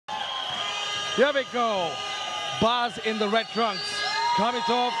Here we go. Baz in the red trunks.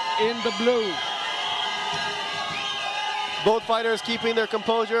 Khamitov in the blue. Both fighters keeping their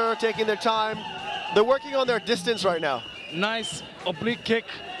composure, taking their time. They're working on their distance right now. Nice oblique kick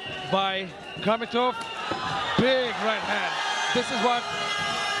by Khamitov. Big right hand. This is what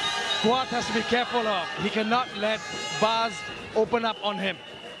Kuat has to be careful of. He cannot let Baz open up on him.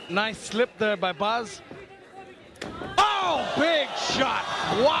 Nice slip there by Baz. Oh, big shot.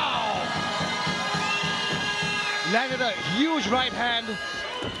 Wow. Landed a huge right hand.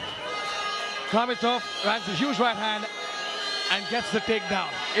 Khamitov lands a huge right hand and gets the takedown.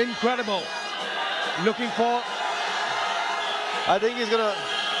 Incredible. Looking for... I think he's gonna...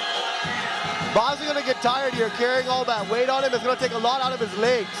 Baz is gonna get tired here, carrying all that weight on him. It's gonna take a lot out of his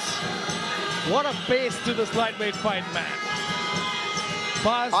legs. What a pace to this lightweight fight, man.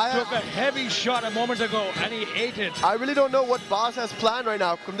 Baz took a heavy shot a moment ago and he ate it. I really don't know what Baz has planned right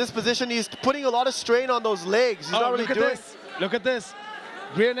now. From this position, he's putting a lot of strain on those legs. He's not really look at this. Look at this.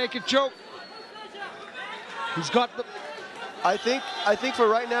 Rear naked choke. He's got the... I think for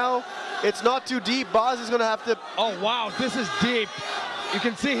right now, it's not too deep. Baz is gonna have to... Oh, wow, this is deep. You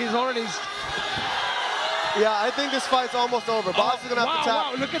can see he's already... Yeah, I think this fight's almost over. Baz is gonna have to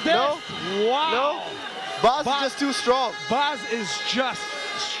tap. Wow, look at this. No? Wow. No? Baz is just too strong. Baz is just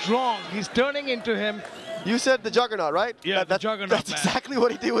strong. He's turning into him. You said the juggernaut, right? Yeah, the juggernaut, That's man. exactly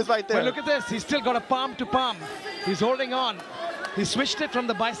what he did was right there. But look at this. He's still got a palm to palm. He's holding on. He switched it from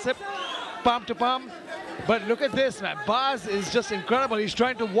the bicep, palm to palm. But look at this, man. Baz is just incredible. He's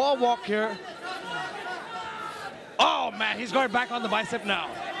trying to wall walk here. Oh, man, he's got it back on the bicep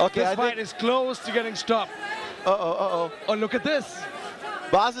now. Okay, this fight is close to getting stopped. Uh-oh. Oh, look at this.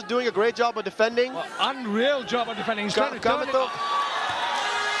 Baz is doing a great job of defending. Unreal job of defending. He's trying to turn it.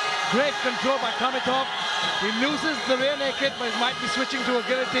 Great control by Khamitov. He loses the rear naked, but he might be switching to a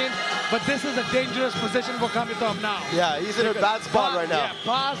guillotine. But this is a dangerous position for Khamitov now. Yeah, he's in a bad spot right now. Yeah,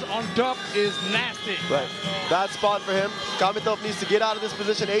 Baz on top is nasty. Right, bad spot for him. Khamitov needs to get out of this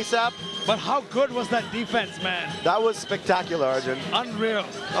position ASAP. But how good was that defense, man? That was spectacular, Arjun. Unreal.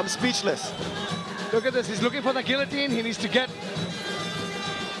 I'm speechless. Look at this. He's looking for the guillotine. He needs to get...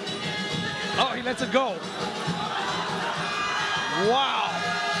 Oh, he lets it go. Wow.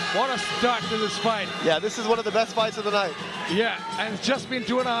 What a start to this fight. Yeah, this is one of the best fights of the night. Yeah, and it's just been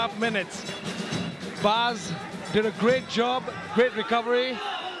 2.5 minutes. Baz did a great job, great recovery.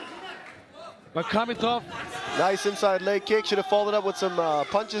 But Khamitov... Nice inside leg kick. Should have followed up with some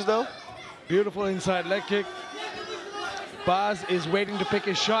punches, though. Beautiful inside leg kick. Baz is waiting to pick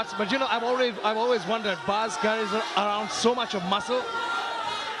his shots. But, you know, I've always wondered, Baz carries around so much of muscle.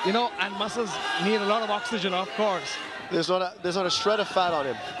 You know, and muscles need a lot of oxygen, of course. There's not a shred of fat on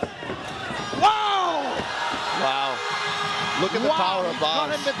him. Wow! Wow. Look at the power of Baz. Got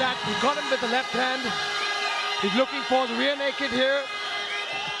him with that. He got him with the left hand. He's looking for the rear naked here.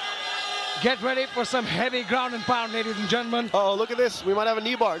 Get ready for some heavy ground and pound, ladies and gentlemen. Uh-oh, look at this. We might have a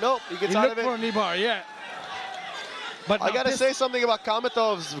knee bar. Nope, he gets out of it. He looked for a knee bar, yeah. But I got to say something about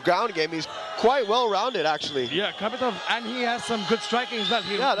Khamitov's ground game. He's quite well-rounded, actually. Yeah, Khamitov, and he has some good striking as well.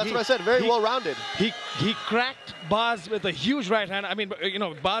 Yeah, that's what I said. Very well-rounded. He cracked Baz with a huge right hand. I mean, you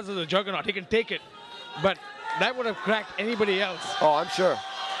know, Baz is a juggernaut. He can take it. But that would have cracked anybody else. Oh, I'm sure.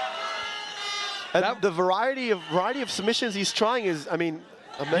 And the variety of submissions he's trying is, I mean,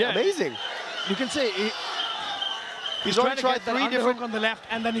 amazing. You can say he's already trying tried to get 3 different on the left,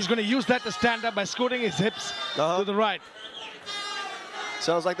 and then he's going to use that to stand up by scooting his hips to the right.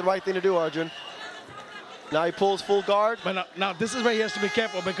 Sounds like the right thing to do, Arjun. Now he pulls full guard. But now this is where he has to be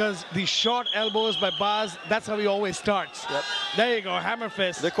careful, because the short elbows by Baz, that's how he always starts. Yep. There you go, hammer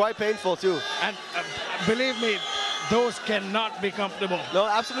fist. They're quite painful too. And believe me, those cannot be comfortable. No,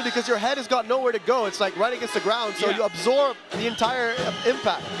 absolutely, because your head has got nowhere to go. It's like right against the ground, so you absorb the entire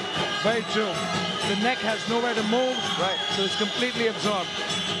impact. Very true. The neck has nowhere to move, so it's completely absorbed.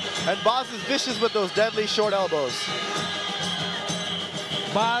 And Baz is vicious with those deadly short elbows.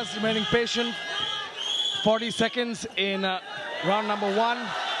 Baz remaining patient. 40 seconds in round number 1.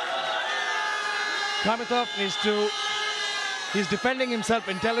 Khamitov needs to... He's defending himself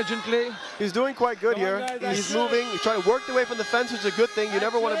intelligently. He's doing quite good here. He's moving. He's trying to work the way from the fence, which is a good thing. You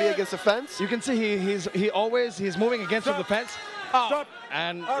never want to be against the fence. You can see he's moving against the fence. Oh,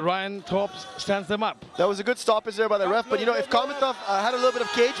 and Ryan Thorpe stands them up. That was a good stoppage there by the ref. But you know, if Khamitov had a little bit of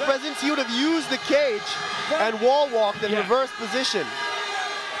cage presence, he would have used the cage and wall walked in reverse position.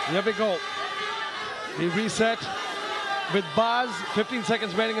 Here we go. He reset. With Baz, 15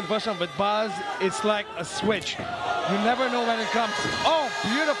 seconds waiting in the first round. With Baz, it's like a switch. You never know when it comes. Oh,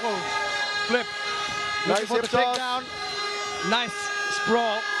 beautiful flip. Nice for the hip toss. takedown. Nice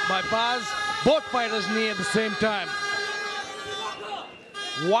sprawl by Baz. Both fighters knee at the same time.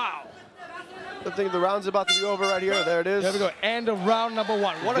 Wow. I think the round's about to be over right here. There it is. There we go. End of round number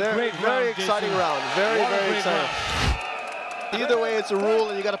 1. What a great round, Very exciting Jason. round. Very, What a very great exciting. round. Either way, it's a rule,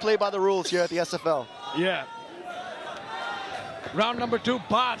 and you got to play by the rules here at the SFL. Yeah. Round number 2,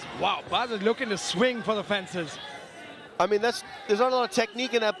 Baz. Wow, Baz is looking to swing for the fences. I mean, there's not a lot of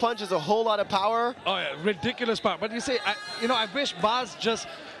technique in that punch. There's a whole lot of power. Oh yeah, ridiculous power. But you see, I wish Baz just,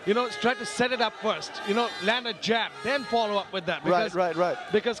 tried to set it up first. Land a jab, then follow up with that. Because, Right.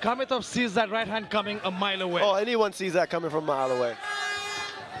 Because Khamitov sees that right hand coming a mile away. Oh, anyone sees that coming from a mile away.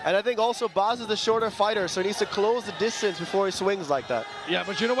 And I think also Baz is the shorter fighter, so he needs to close the distance before he swings like that. Yeah,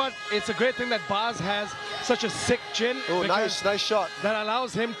 but you know what? It's a great thing that Baz has such a sick chin. Oh, nice shot. That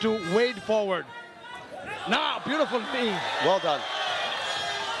allows him to wade forward. Now, beautiful knee. Well done.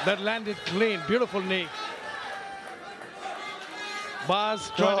 That landed clean. Beautiful knee.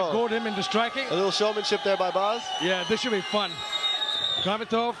 Baz trying to goad him into striking. A little showmanship there by Baz. Yeah, this should be fun.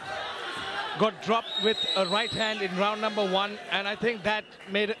 Khamitov got dropped with a right hand in round number 1, and I think that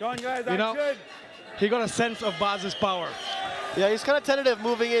made it, he got a sense of Baz's power. Yeah, he's kind of tentative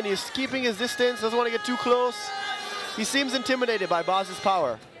moving in. He's keeping his distance, doesn't want to get too close. He seems intimidated by Baz's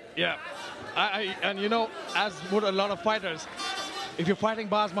power. Yeah, and as would a lot of fighters, if you're fighting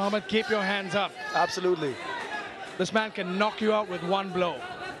Baz Muhammad, keep your hands up. Absolutely. This man can knock you out with one blow.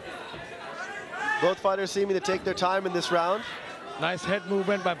 Both fighters seeming to take their time in this round. Nice head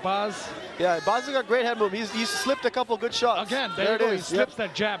movement by Baz. Yeah, Baz has got great head movement. He's slipped a couple good shots. Again, there you go. He slips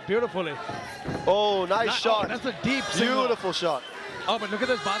that jab beautifully. Oh, nice shot. Oh, that's a deep signal. Beautiful shot. Oh, but look at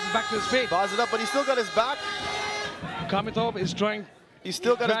this. Baz is back to his feet. Baz is up, but he's still got his back. Khamitov is trying. He's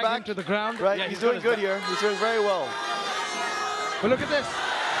still got his back him to the ground. Right, Yeah, he's doing good here. He's doing very well. But look at this.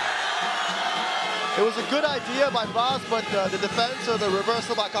 It was a good idea by Baz, but the defense or the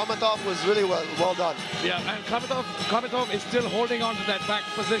reversal by Khamitov was really well done. Yeah, and Khamitov is still holding on to that back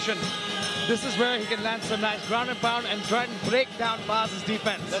position. This is where he can land some nice ground and pound and try and break down Baz's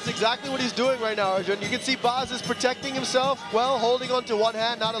defense. That's exactly what he's doing right now, Arjun. You can see Baz is protecting himself well, holding on to one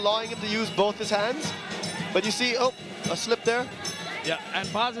hand, not allowing him to use both his hands. But you see, oh, a slip there. Yeah,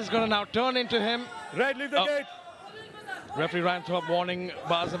 and Baz is going to now turn into him. Right, leave the gate. Referee Rantop warning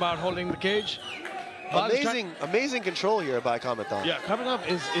Baz about holding the cage. Amazing control here by Khamitov. Yeah, Khamitov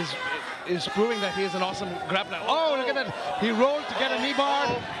is proving that he is an awesome grappler. Oh, look at that. He rolled to get a knee bar.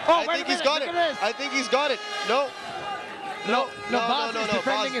 I think he's got it. I think he's got it. No, Baz is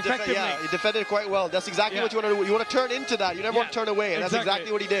defending effectively. Yeah, he defended quite well. That's exactly what you want to do. You want to turn into that. You never want to turn away, and that's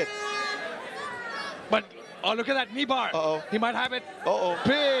exactly what he did. But, oh, look at that knee bar. Uh-oh. He might have it. Uh-oh.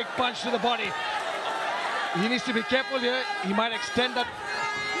 Big punch to the body. He needs to be careful here. He might extend that.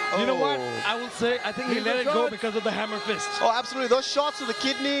 You know what? I will say, I think he let it go because of the hammer fist. Oh, absolutely. Those shots to the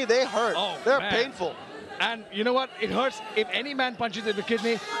kidney, they hurt. Oh, they're painful. And you know what? It hurts if any man punches you to the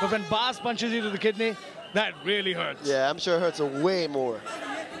kidney, but when Baz punches you to the kidney, that really hurts. Yeah, I'm sure it hurts way more.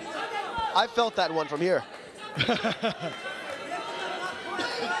 I felt that one from here.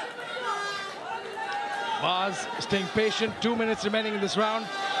 Baz staying patient, 2 minutes remaining in this round.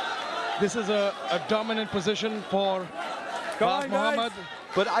 This is a dominant position for Baz Muhammad.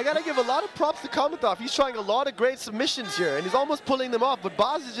 But I got to give a lot of props to Khamitov. He's trying a lot of great submissions here, and he's almost pulling them off. But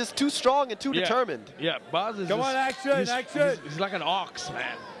Baz is just too strong and too determined. Yeah, Baz is Come on, action. He's like an ox,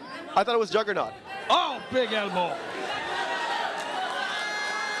 man. I thought it was Juggernaut. Oh, big elbow.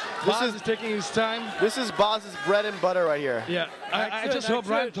 Baz is taking his time. This is Baz's bread and butter right here. Yeah, I just hope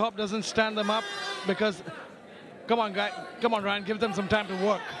Ryan Top doesn't stand them up because, come on, guy. Come on, Ryan, give them some time to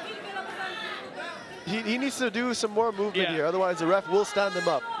work. He needs to do some more movement here, otherwise the ref will stand them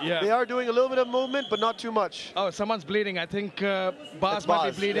up. Yeah. They are doing a little bit of movement, but not too much. Oh, someone's bleeding. I think Baz might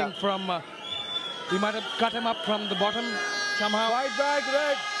be bleeding from, he might have cut him up from the bottom somehow. Fight back,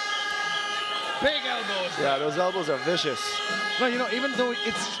 Red. Big elbows. Yeah, those elbows are vicious. No, even though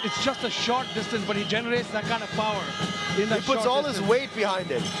it's just a short distance, but he generates that kind of power in that He puts all his weight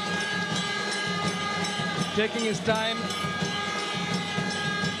behind it. Taking his time.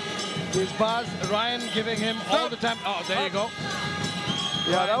 Is Baz, Ryan giving him all the time. Oh, there you go.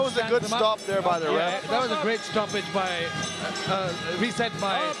 Yeah, Ryan that was a good stop there by the ref. That was a great stoppage by, reset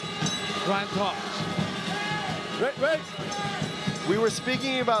by Ryan Top. Wait. We were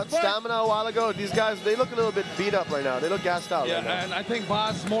speaking about stamina a while ago. These guys, they look a little bit beat up right now. They look gassed out right now. And I think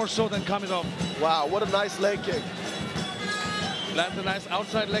Baz more so than Khamitov. Wow, what a nice leg kick. Lands a nice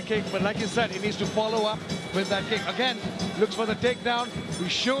outside leg kick, but like you said, he needs to follow up with that kick. Again, looks for the takedown. He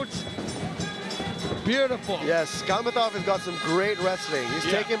shoots. Beautiful. Yes, Khamitov has got some great wrestling. He's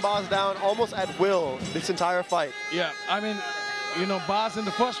taking Baz down almost at will this entire fight. Yeah, I mean, you know, Baz in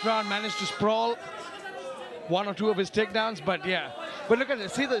the first round managed to sprawl one or two of his takedowns, but yeah. But look at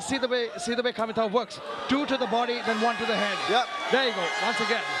it. See the way Khamitov works. 2 to the body, then 1 to the head. Yep. There you go. Once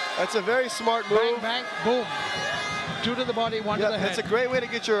again. That's a very smart move. Bang, bang, boom. 2 to the body, 1 to the head. It's a great way to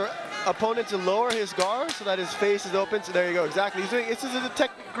get your opponent to lower his guard so that his face is open. So there you go. Exactly. He's doing. This is a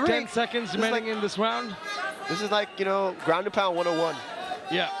technique. 10 seconds remaining in this round. This is like, you know, ground and pound 101.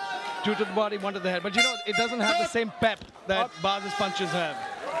 Yeah. 2 to the body, 1 to the head. But you know, it doesn't have the same pep that Baz's punches have.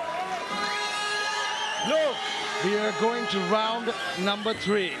 No. We are going to round number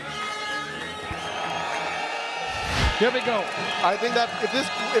 3. Here we go. I think that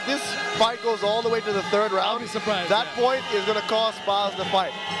if this fight goes all the way to the 3rd round, I'll be surprised. That point is going to cost Baz the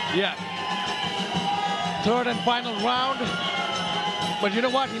fight. Yeah. 3rd and final round. But you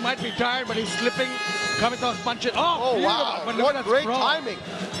know what? He might be tired, but he's slipping. Khamitov's punches. Oh, wow. But What great timing.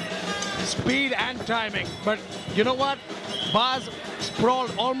 Speed and timing. But you know what? Baz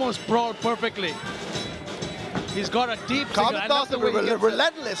almost sprawled perfectly. He's got a deep single.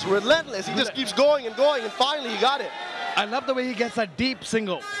 Khamitov's relentless. He just keeps going and going, and finally he got it. I love the way he gets that deep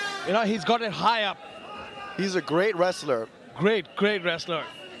single. You know, he's got it high up. He's a great wrestler. Great wrestler.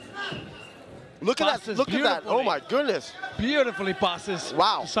 Look at that. Look at that. Oh my goodness. Beautifully passes.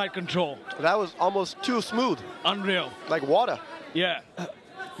 Wow. Side control. That was almost too smooth. Unreal. Like water. Yeah.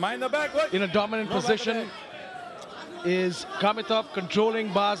 Mind the back. What? In a dominant position is Khamitov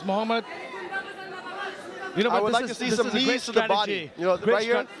controlling Baz Muhammad. You know, I would like to see some knees to the body. You know, right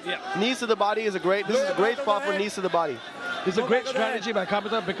here, knees to the body is a great. This is a great spot for knees to the body. It's a great strategy by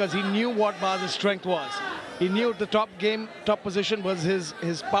Khamitov because he knew what Baz's strength was. He knew the top position was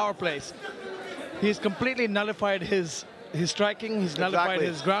his power plays. He's completely nullified his striking. He's nullified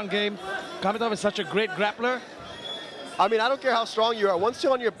his ground game. Khamitov is such a great grappler. I mean, I don't care how strong you are. Once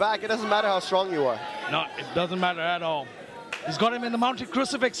you're on your back, it doesn't matter how strong you are. No, it doesn't matter at all. He's got him in the mounted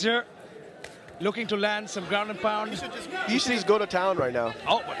crucifix here. Looking to land some ground and pound. He should just go to town right now.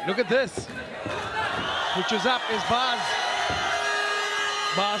 Oh, look at this. Pitches up is Baz.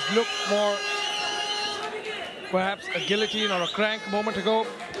 Baz looked more, perhaps a guillotine or a crank a moment ago,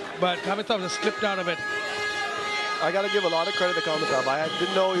 but Khamitov just slipped out of it. I got to give a lot of credit to Khamitov. I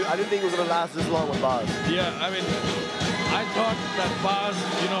didn't think it was going to last this long with Baz. Yeah, I mean, I thought that Baz,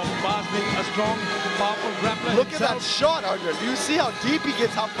 you know, Baz being a strong, powerful grappler Look at that shot, Arjun. Do you see how deep he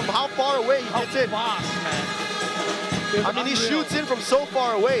gets, from how far away he gets in? Fast, man. I mean, he shoots in from so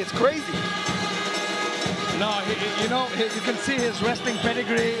far away. It's crazy. No, you know, you can see his wrestling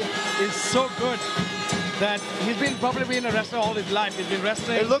pedigree is so good that he's probably been a wrestler all his life. He's been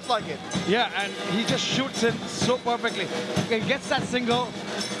wrestling. It looked like it. Yeah, and he just shoots in so perfectly. He gets that single,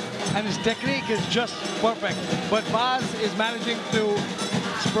 and his technique is just perfect. But Baz is managing to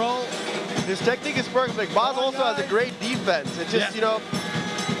sprawl. His technique is perfect. Baz also has a great defense. It's just, you know,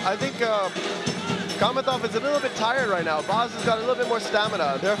 I think Khamitov is a little bit tired right now. Baz has got a little bit more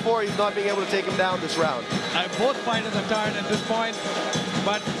stamina. Therefore, he's not being able to take him down this round. Both fighters are tired at this point.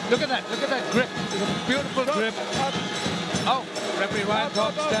 But look at that grip. It's a beautiful grip. Oh, referee Ryan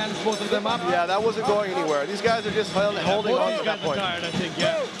Cobb stands both of them up. Yeah, that wasn't going anywhere. These guys are just holding on to that point. These guys are tired, I think,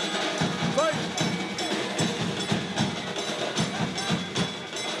 yeah.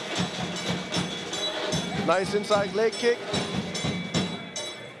 Nice inside leg kick.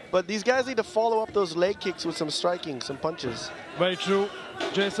 But these guys need to follow up those leg kicks with some striking, some punches. Very true,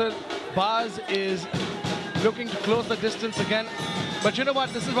 Jason. Baz is looking to close the distance again. But you know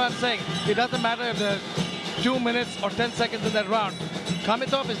what? This is what I'm saying. It doesn't matter if there's 2 minutes or 10 seconds in that round.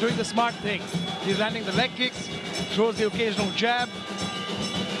 Khamitov is doing the smart thing. He's landing the leg kicks, throws the occasional jab.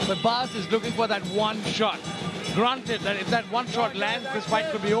 But Baz is looking for that one shot. Granted that if that one shot lands, this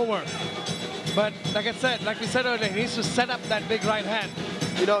fight could be over. But like I said, like we said earlier, he needs to set up that big right hand.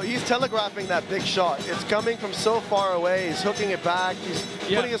 You know, he's telegraphing that big shot. It's coming from so far away. He's hooking it back. He's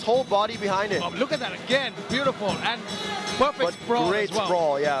putting his whole body behind it. Oh, look at that again. Beautiful and perfect sprawl. Great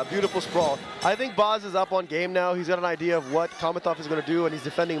sprawl, yeah. Beautiful sprawl. I think Baz is up on game now. He's got an idea of what Khamitov is going to do, and he's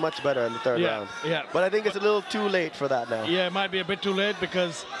defending much better in the third round. Yeah. But I think it's a little too late for that now. Yeah, it might be a bit too late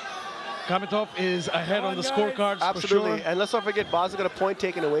because Khamitov is ahead on the scorecards. Absolutely. For sure. And let's not forget, Baz has got a point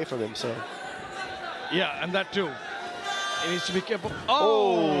taken away from him. So. Yeah, and that too. He needs to be careful.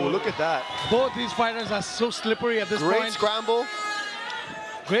 Oh, look at that. Both these fighters are so slippery at this point. Great scramble.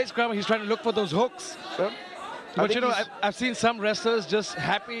 Great scramble. He's trying to look for those hooks. Yep. But you know, I've seen some wrestlers just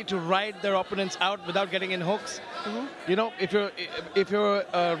happy to ride their opponents out without getting in hooks. You know, if you're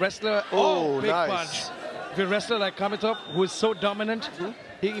a wrestler, big punch. If you're a wrestler like Khamitov, who is so dominant,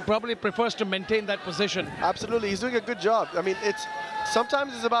 he probably prefers to maintain that position. Absolutely, he's doing a good job. I mean, it's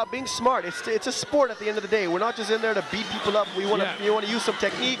sometimes it's about being smart. It's a sport at the end of the day. We're not just in there to beat people up. We want to use some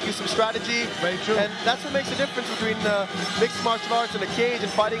technique, use some strategy. Very true. And that's what makes the difference between mixed martial arts and a cage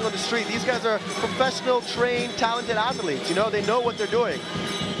and fighting on the street. These guys are professional, trained, talented athletes. You know, they know what they're doing.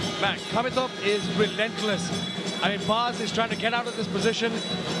 Man, Khamitov is relentless. I mean, Baz is trying to get out of this position.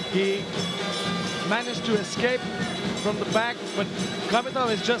 He managed to escape from the back, but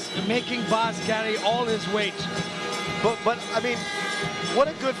Khamitov is just making Baz carry all his weight. But I mean, what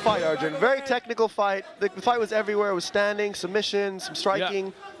a good fight, Arjun. Very technical fight. The fight was everywhere. It was standing, submission, some striking.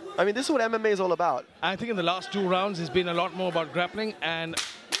 Yeah. I mean, this is what MMA is all about. I think in the last 2 rounds, it's been a lot more about grappling and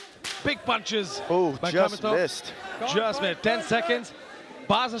big punches by just Khamitov. missed. Just missed. 10 seconds.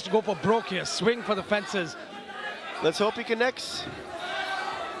 Baz has to go for broke here. Swing for the fences. Let's hope he connects.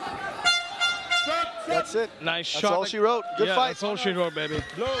 That's it. Nice shot. That's all she wrote. Good fight. That's all she wrote, baby.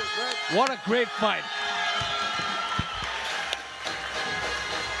 What a great fight.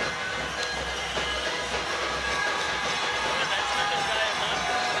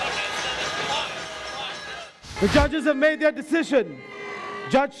 The judges have made their decision.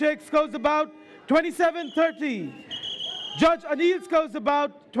 Judge Sheikh scores about 27-30. Judge Anil scores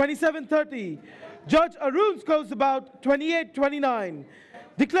about 27-30. Judge Arun scores about 28-29.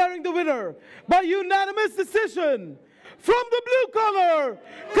 Declaring the winner by unanimous decision from the blue corner,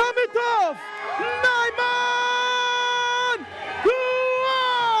 Khamitov Kuat!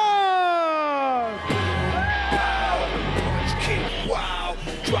 Wow,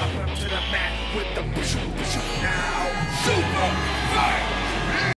 drop him to the mat with the shoot now. Super!